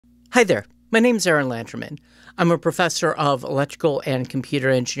Hi there, my name's Aaron Lanterman. I'm a professor of electrical and computer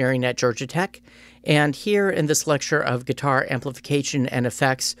engineering at Georgia Tech, and here in this lecture of guitar amplification and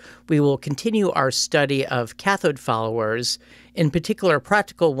effects, we will continue our study of cathode followers, in particular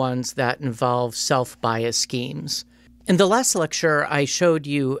practical ones that involve self-bias schemes. In the last lecture, I showed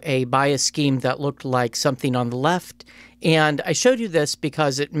you a bias scheme that looked like something on the left, and I showed you this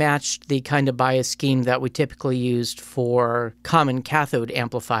because it matched the kind of bias scheme that we typically used for common cathode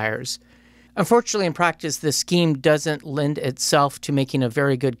amplifiers. Unfortunately, in practice, this scheme doesn't lend itself to making a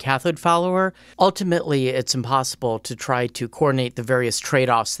very good cathode follower. Ultimately, it's impossible to try to coordinate the various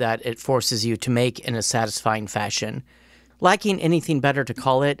trade-offs that it forces you to make in a satisfying fashion. Lacking anything better to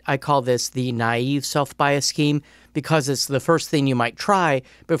call it, I call this the naive self-bias scheme because it's the first thing you might try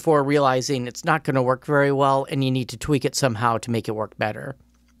before realizing it's not going to work very well and you need to tweak it somehow to make it work better.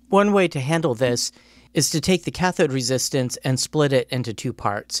 One way to handle this is to take the cathode resistance and split it into two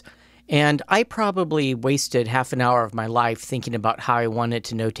parts. And I probably wasted half an hour of my life thinking about how I wanted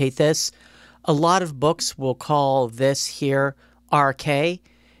to notate this. A lot of books will call this here RK,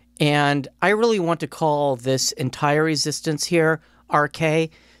 and I really want to call this entire resistance here RK,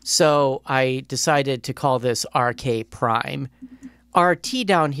 so I decided to call this RK prime. RT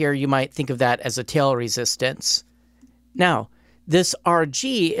down here, you might think of that as a tail resistance. Now, this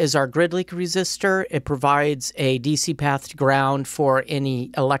RG is our grid leak resistor. It provides a DC path to ground for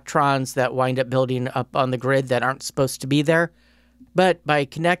any electrons that wind up building up on the grid that aren't supposed to be there. But by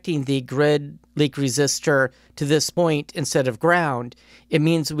connecting the grid leak resistor to this point instead of ground, it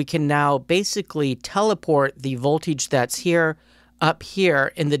means we can now basically teleport the voltage that's here up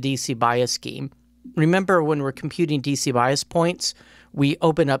here in the DC bias scheme. Remember, when we're computing DC bias points, we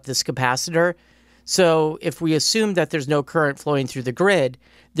open up this capacitor. So if we assume that there's no current flowing through the grid,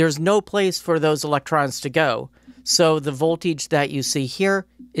 there's no place for those electrons to go. So the voltage that you see here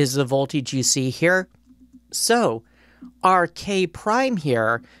is the voltage you see here. So RK prime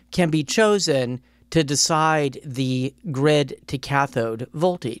here can be chosen to decide the grid to cathode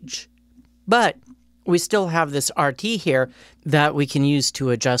voltage. But we still have this RT here that we can use to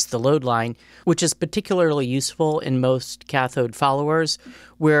adjust the load line, which is particularly useful in most cathode followers,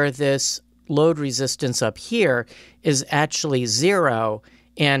 where this load resistance up here is actually 0,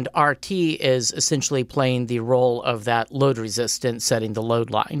 and RT is essentially playing the role of that load resistance setting the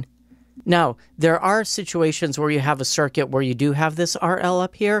load line. Now, there are situations where you have a circuit where you do have this RL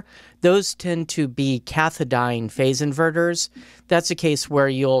up here. Those tend to be cathodine phase inverters. That's a case where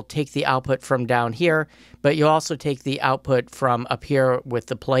you'll take the output from down here, but you'll also take the output from up here with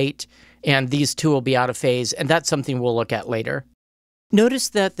the plate, and these two will be out of phase, and that's something we'll look at later. Notice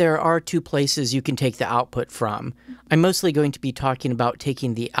that there are two places you can take the output from. I'm mostly going to be talking about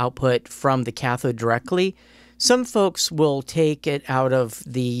taking the output from the cathode directly. Some folks will take it out of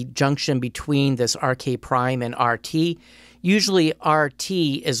the junction between this RK prime and RT. Usually RT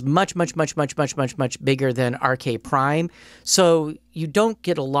is much bigger than RK prime, so you don't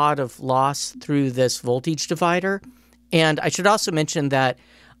get a lot of loss through this voltage divider. And I should also mention that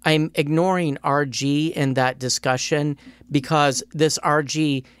I'm ignoring RG in that discussion because this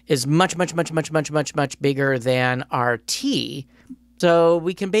RG is much bigger than RT. So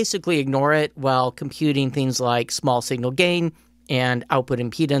we can basically ignore it while computing things like small signal gain and output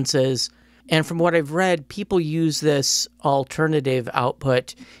impedances. And from what I've read, people use this alternative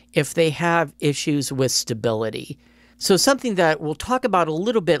output if they have issues with stability. So something that we'll talk about a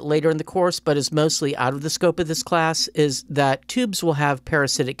little bit later in the course, but is mostly out of the scope of this class, is that tubes will have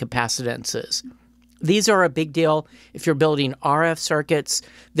parasitic capacitances. These are a big deal if you're building RF circuits.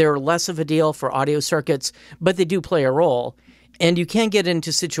 They're less of a deal for audio circuits, but they do play a role. And you can get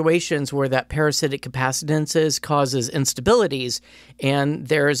into situations where that parasitic capacitances causes instabilities, and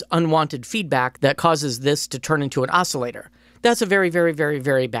there's unwanted feedback that causes this to turn into an oscillator. That's a very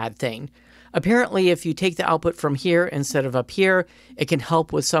bad thing. Apparently, if you take the output from here instead of up here, it can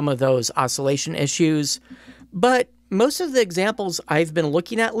help with some of those oscillation issues. But most of the examples I've been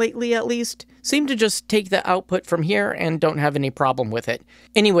looking at lately, at least, seem to just take the output from here and don't have any problem with it.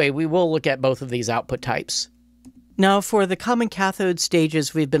 Anyway, we will look at both of these output types. Now, for the common cathode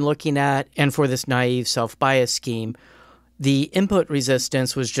stages we've been looking at, and for this naive self-bias scheme, the input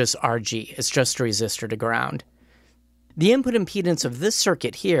resistance was just RG. It's just a resistor to ground. The input impedance of this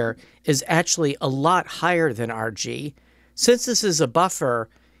circuit here is actually a lot higher than RG. Since this is a buffer,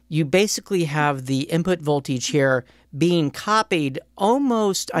 you basically have the input voltage here being copied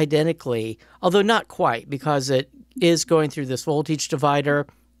almost identically, although not quite, because it is going through this voltage divider.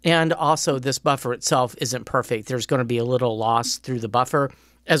 And also, this buffer itself isn't perfect. There's going to be a little loss through the buffer.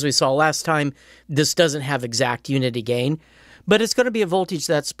 As we saw last time, this doesn't have exact unity gain. but it's going to be a voltage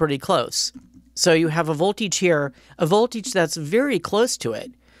that's pretty close. So you have a voltage here, a voltage that's very close to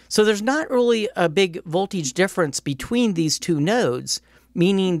it. So there's not really a big voltage difference between these two nodes,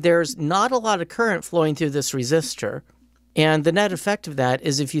 meaning there's not a lot of current flowing through this resistor. And the net effect of that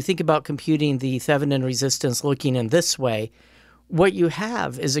is if you think about computing the Thevenin resistance looking in this way, what you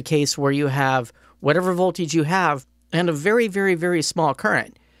have is a case where you have whatever voltage you have and a very, very, very small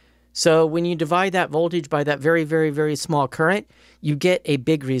current. So when you divide that voltage by that very, very, very small current, you get a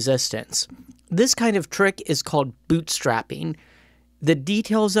big resistance. This kind of trick is called bootstrapping. The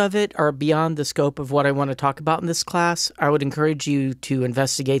details of it are beyond the scope of what I want to talk about in this class. I would encourage you to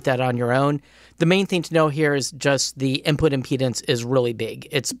investigate that on your own. The main thing to know here is just the input impedance is really big.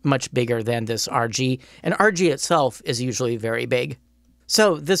 It's much bigger than this RG, and RG itself is usually very big.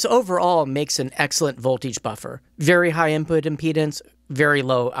 So this overall makes an excellent voltage buffer. Very high input impedance, very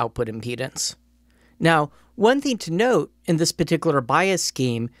low output impedance. Now, one thing to note in this particular bias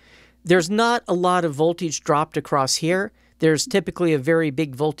scheme, there's not a lot of voltage dropped across here. There's typically a very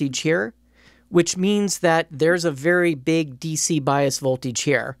big voltage here, which means that there's a very big DC bias voltage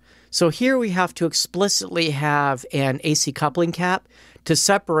here. So here we have to explicitly have an AC coupling cap to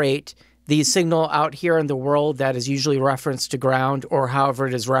separate the signal out here in the world that is usually referenced to ground or however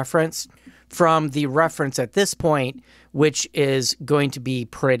it is referenced from the reference at this point, which is going to be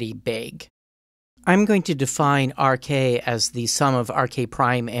pretty big. I'm going to define RK as the sum of RK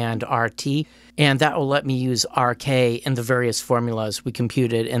prime and RT, and that will let me use RK in the various formulas we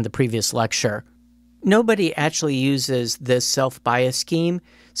computed in the previous lecture. Nobody actually uses this self-bias scheme,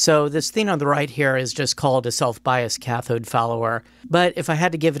 so this thing on the right here is just called a self-bias cathode follower. But if I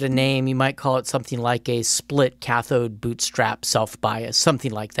had to give it a name, you might call it something like a split cathode bootstrap self-bias,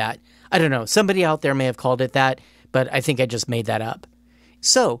 something like that. I don't know, somebody out there may have called it that, but I think I just made that up.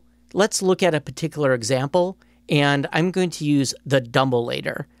 So let's look at a particular example, and I'm going to use the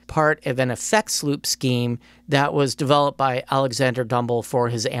Dumbleator, part of an effects loop scheme that was developed by Alexander Dumble for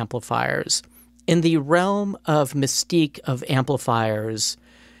his amplifiers. In the realm of mystique of amplifiers,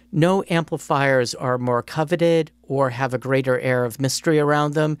 no amplifiers are more coveted or have a greater air of mystery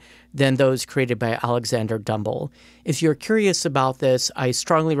around them than those created by Alexander Dumble. If you're curious about this, I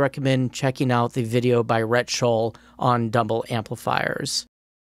strongly recommend checking out the video by Rhett Scholl on Dumble amplifiers.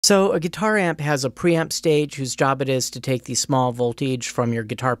 So a guitar amp has a preamp stage whose job it is to take the small voltage from your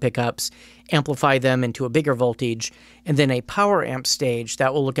guitar pickups, amplify them into a bigger voltage, and then a power amp stage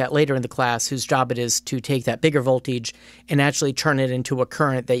that we'll look at later in the class whose job it is to take that bigger voltage and actually turn it into a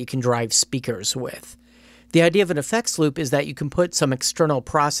current that you can drive speakers with. The idea of an effects loop is that you can put some external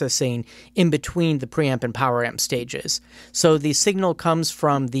processing in between the preamp and power amp stages. So the signal comes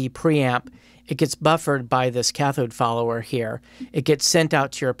from the preamp. It gets buffered by this cathode follower here. It gets sent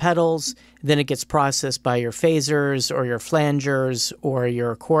out to your pedals, then it gets processed by your phasers or your flangers or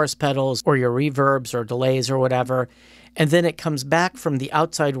your chorus pedals or your reverbs or delays or whatever, and then it comes back from the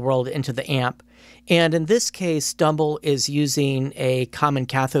outside world into the amp. And in this case, Dumble is using a common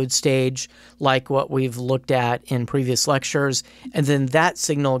cathode stage like what we've looked at in previous lectures, and then that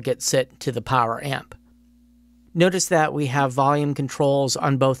signal gets sent to the power amp. Notice that we have volume controls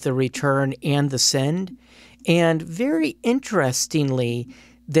on both the return and the send. And very interestingly,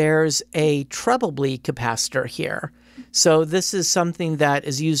 there's a treble bleed capacitor here. So this is something that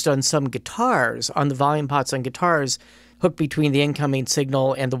is used on some guitars, on the volume pots on guitars, hooked between the incoming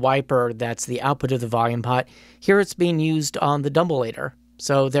signal and the wiper that's the output of the volume pot. Here it's being used on the Dumbleator.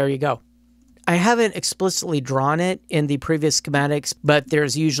 So there you go. I haven't explicitly drawn it in the previous schematics, but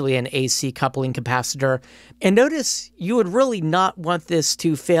there's usually an AC coupling capacitor. And notice you would really not want this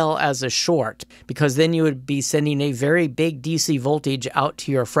to fail as a short, because then you would be sending a very big DC voltage out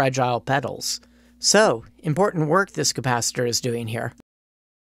to your fragile pedals. So, important work this capacitor is doing here.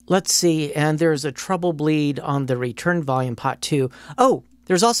 Let's see, and there's a treble bleed on the return volume pot too. Oh,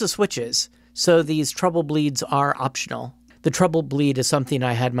 there's also switches. So these treble bleeds are optional. The treble bleed is something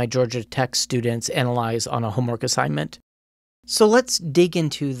I had my Georgia Tech students analyze on a homework assignment. So let's dig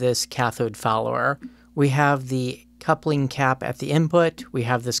into this cathode follower. We have the coupling cap at the input. We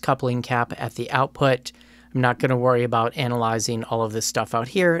have this coupling cap at the output. I'm not going to worry about analyzing all of this stuff out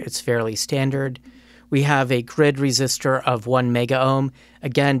here. It's fairly standard. We have a grid resistor of 1 mega ohm.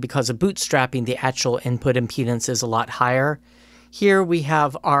 Again, because of bootstrapping, the actual input impedance is a lot higher. Here we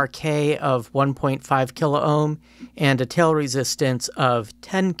have RK of 1.5 kilo ohm and a tail resistance of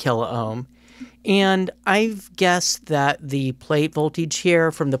 10 kilo ohm. And I've guessed that the plate voltage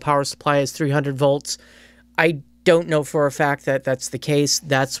here from the power supply is 300 volts. I don't know for a fact that that's the case.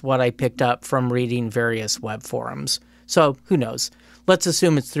 That's what I picked up from reading various web forums. So who knows? Let's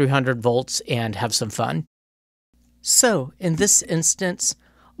assume it's 300 volts and have some fun. So in this instance,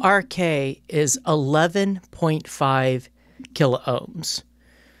 RK is 11.5 kiloohms.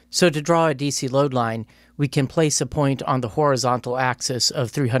 So to draw a DC load line, we can place a point on the horizontal axis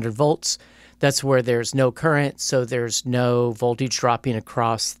of 300 volts. That's where there's no current, so there's no voltage dropping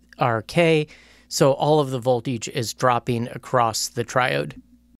across RK, so all of the voltage is dropping across the triode.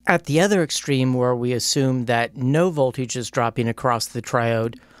 At the other extreme, where we assume that no voltage is dropping across the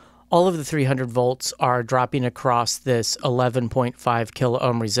triode, all of the 300 volts are dropping across this 11.5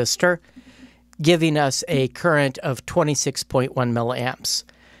 kiloohm resistor, giving us a current of 26.1 milliamps.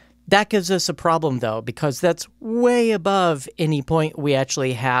 That gives us a problem, though, because that's way above any point we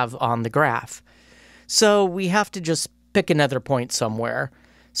actually have on the graph. So we have to just pick another point somewhere.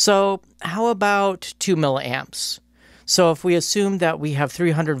 So how about 2 milliamps? So if we assume that we have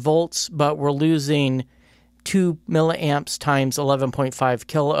 300 volts, but we're losing 2 milliamps times 11.5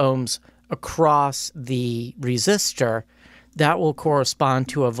 kiloohms across the resistor, that will correspond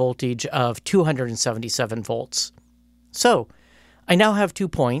to a voltage of 277 volts. So I now have 2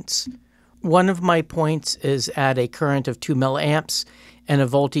 points. One of my points is at a current of 2 milliamps and a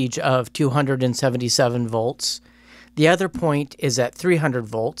voltage of 277 volts. The other point is at 300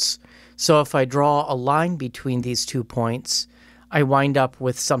 volts. So if I draw a line between these 2 points, I wind up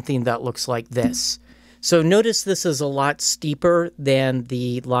with something that looks like this. So notice this is a lot steeper than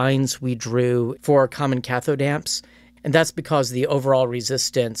the lines we drew for common cathode amps, and that's because the overall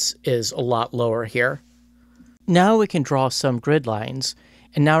resistance is a lot lower here. Now we can draw some grid lines,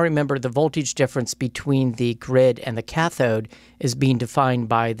 and now remember the voltage difference between the grid and the cathode is being defined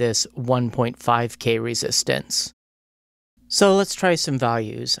by this 1.5K resistance. So let's try some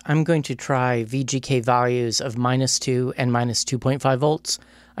values. I'm going to try VGK values of -2 and -2.5 volts.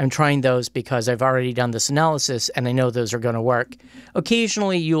 I'm trying those because I've already done this analysis and I know those are going to work.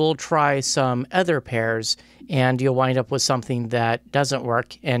 Occasionally you'll try some other pairs and you'll wind up with something that doesn't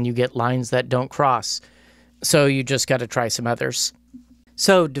work and you get lines that don't cross. So you just got to try some others.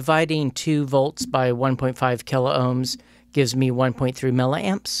 So dividing 2 volts by 1.5 kiloohms gives me 1.3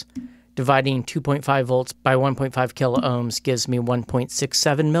 milliamps. Dividing 2.5 volts by 1.5 kiloohms gives me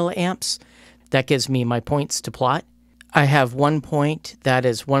 1.67 milliamps. That gives me my points to plot. I have one point that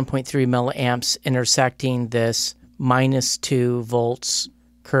is 1.3 milliamps intersecting this -2 volts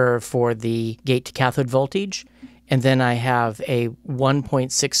curve for the gate to cathode voltage. And then I have a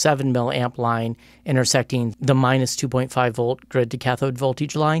 1.67 milliamp line intersecting the -2.5 volt grid to cathode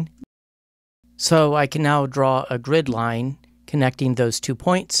voltage line. So I can now draw a grid line connecting those 2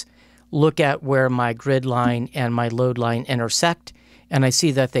 points, look at where my grid line and my load line intersect, and I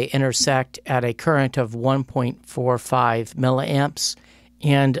see that they intersect at a current of 1.45 milliamps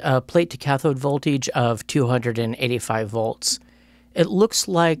and a plate to cathode voltage of 285 volts. It looks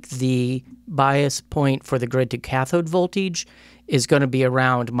like the bias point for the grid to cathode voltage is going to be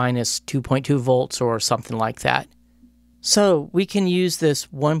around -2.2 volts or something like that. So we can use this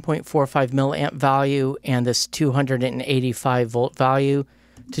 1.45 milliamp value and this 285 volt value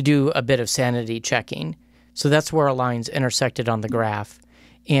to do a bit of sanity checking. So that's where our lines intersected on the graph.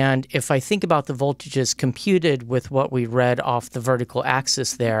 And if I think about the voltages computed with what we read off the vertical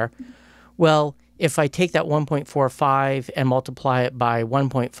axis there, well, if I take that 1.45 and multiply it by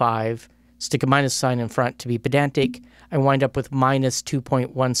 1.5, stick a minus sign in front to be pedantic, I wind up with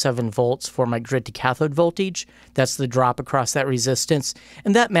 -2.17 volts for my grid to cathode voltage. That's the drop across that resistance,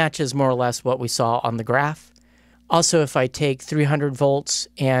 and that matches more or less what we saw on the graph. Also, if I take 300 volts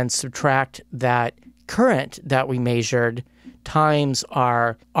and subtract that current that we measured times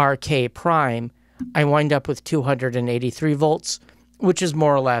our RK prime, I wind up with 283 volts, which is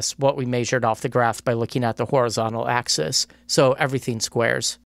more or less what we measured off the graph by looking at the horizontal axis, so everything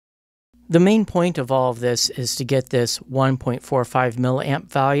squares. The main point of all of this is to get this 1.45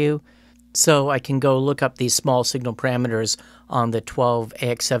 milliamp value, so I can go look up these small signal parameters on the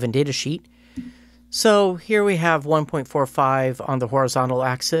 12AX7 datasheet. So here we have 1.45 on the horizontal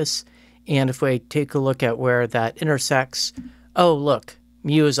axis, and if we take a look at where that intersects, oh look,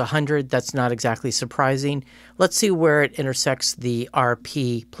 mu is 100, that's not exactly surprising. Let's see where it intersects the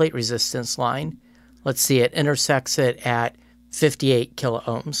RP plate resistance line. Let's see, it intersects it at 58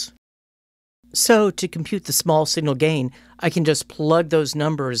 kiloohms. So to compute the small signal gain, I can just plug those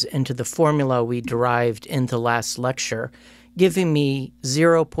numbers into the formula we derived in the last lecture, giving me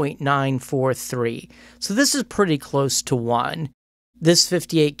 0.943. So this is pretty close to 1. This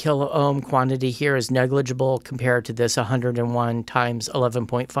 58 kiloohm quantity here is negligible compared to this 101 times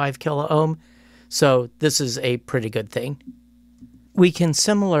 11.5 kiloohm. So this is a pretty good thing. We can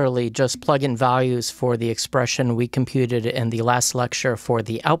similarly just plug in values for the expression we computed in the last lecture for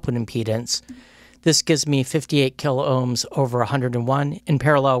the output impedance. This gives me 58 kiloohms over 101 in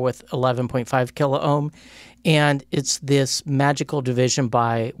parallel with 11.5 kiloohm. And it's this magical division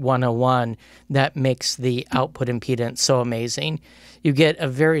by 101 that makes the output impedance so amazing. You get a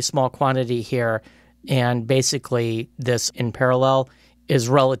very small quantity here, and basically this in parallel is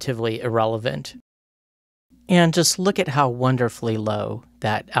relatively irrelevant. And just look at how wonderfully low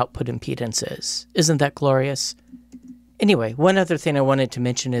that output impedance is. Isn't that glorious? Anyway, one other thing I wanted to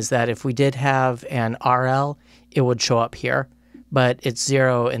mention is that if we did have an RL, it would show up here, but it's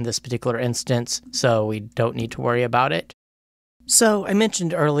 0 in this particular instance, so we don't need to worry about it. So I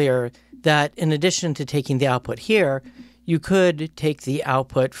mentioned earlier that in addition to taking the output here, you could take the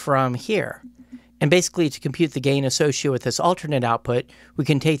output from here. And basically, to compute the gain associated with this alternate output, we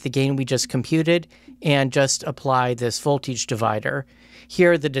can take the gain we just computed and just apply this voltage divider.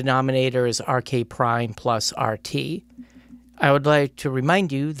 Here, the denominator is RK prime plus RT. I would like to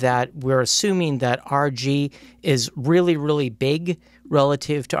remind you that we're assuming that RG is really, really big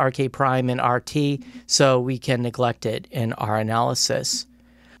relative to RK prime and RT, so we can neglect it in our analysis.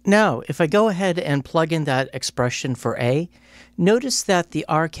 Now, if I go ahead and plug in that expression for A, notice that the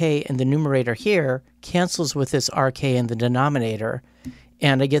RK in the numerator here cancels with this RK in the denominator,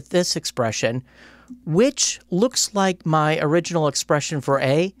 and I get this expression, which looks like my original expression for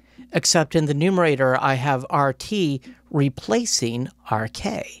A, except in the numerator I have RT replacing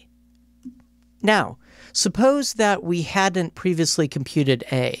RK. Now, suppose that we hadn't previously computed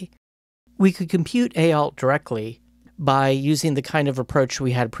A. We could compute A alt directly by using the kind of approach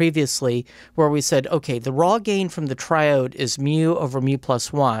we had previously, where we said, okay, the raw gain from the triode is mu over mu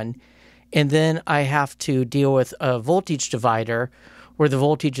plus 1, and then I have to deal with a voltage divider where the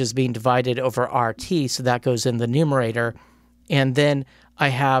voltage is being divided over RT, so that goes in the numerator, and then I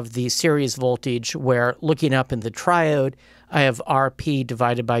have the series voltage where, looking up in the triode, I have Rp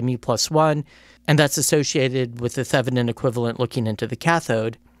divided by mu plus 1, and that's associated with the Thevenin equivalent looking into the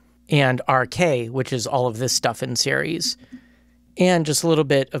cathode, and Rk, which is all of this stuff in series. And just a little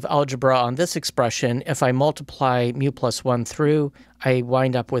bit of algebra on this expression. If I multiply mu plus 1 through, I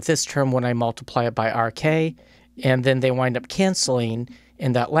wind up with this term when I multiply it by Rk, and then they wind up canceling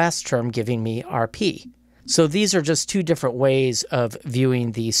in that last term, giving me Rp. So these are just two different ways of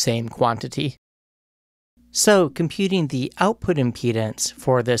viewing the same quantity. So computing the output impedance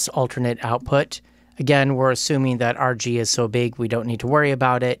for this alternate output, again, we're assuming that Rg is so big we don't need to worry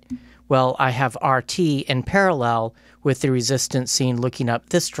about it. Well, I have Rt in parallel with the resistance seen looking up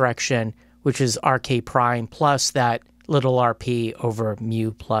this direction, which is Rk prime plus that little Rp over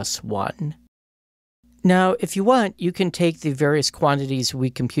mu plus 1. Now, if you want, you can take the various quantities we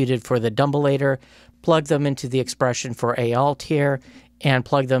computed for the Dumbleator, plug them into the expression for A alt here, and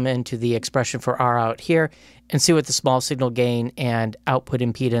plug them into the expression for R out here, and see what the small signal gain and output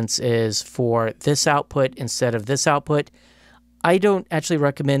impedance is for this output instead of this output. I don't actually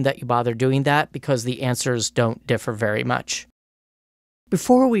recommend that you bother doing that because the answers don't differ very much.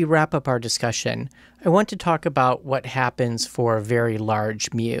 Before we wrap up our discussion, I want to talk about what happens for a very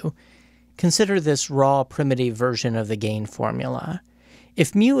large mu. Consider this raw primitive version of the gain formula.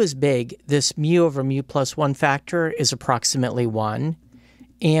 If mu is big, this mu over mu plus 1 factor is approximately 1,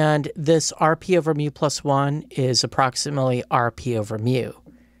 and this Rp over mu plus 1 is approximately Rp over mu.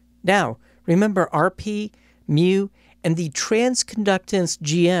 Now, remember Rp, mu, and the transconductance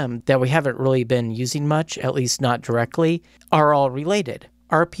Gm that we haven't really been using much, at least not directly, are all related.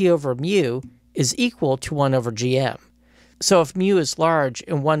 Rp over mu is equal to 1 over Gm. So if mu is large,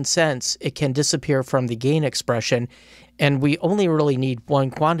 in one sense, it can disappear from the gain expression, and we only really need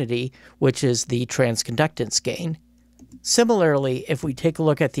one quantity, which is the transconductance gain. Similarly, if we take a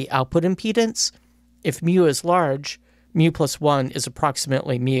look at the output impedance, if mu is large, mu plus 1 is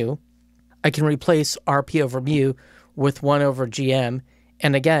approximately mu. I can replace Rp over mu with 1 over Gm,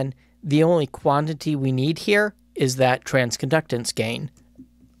 and again, the only quantity we need here is that transconductance gain.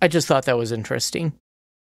 I just thought that was interesting.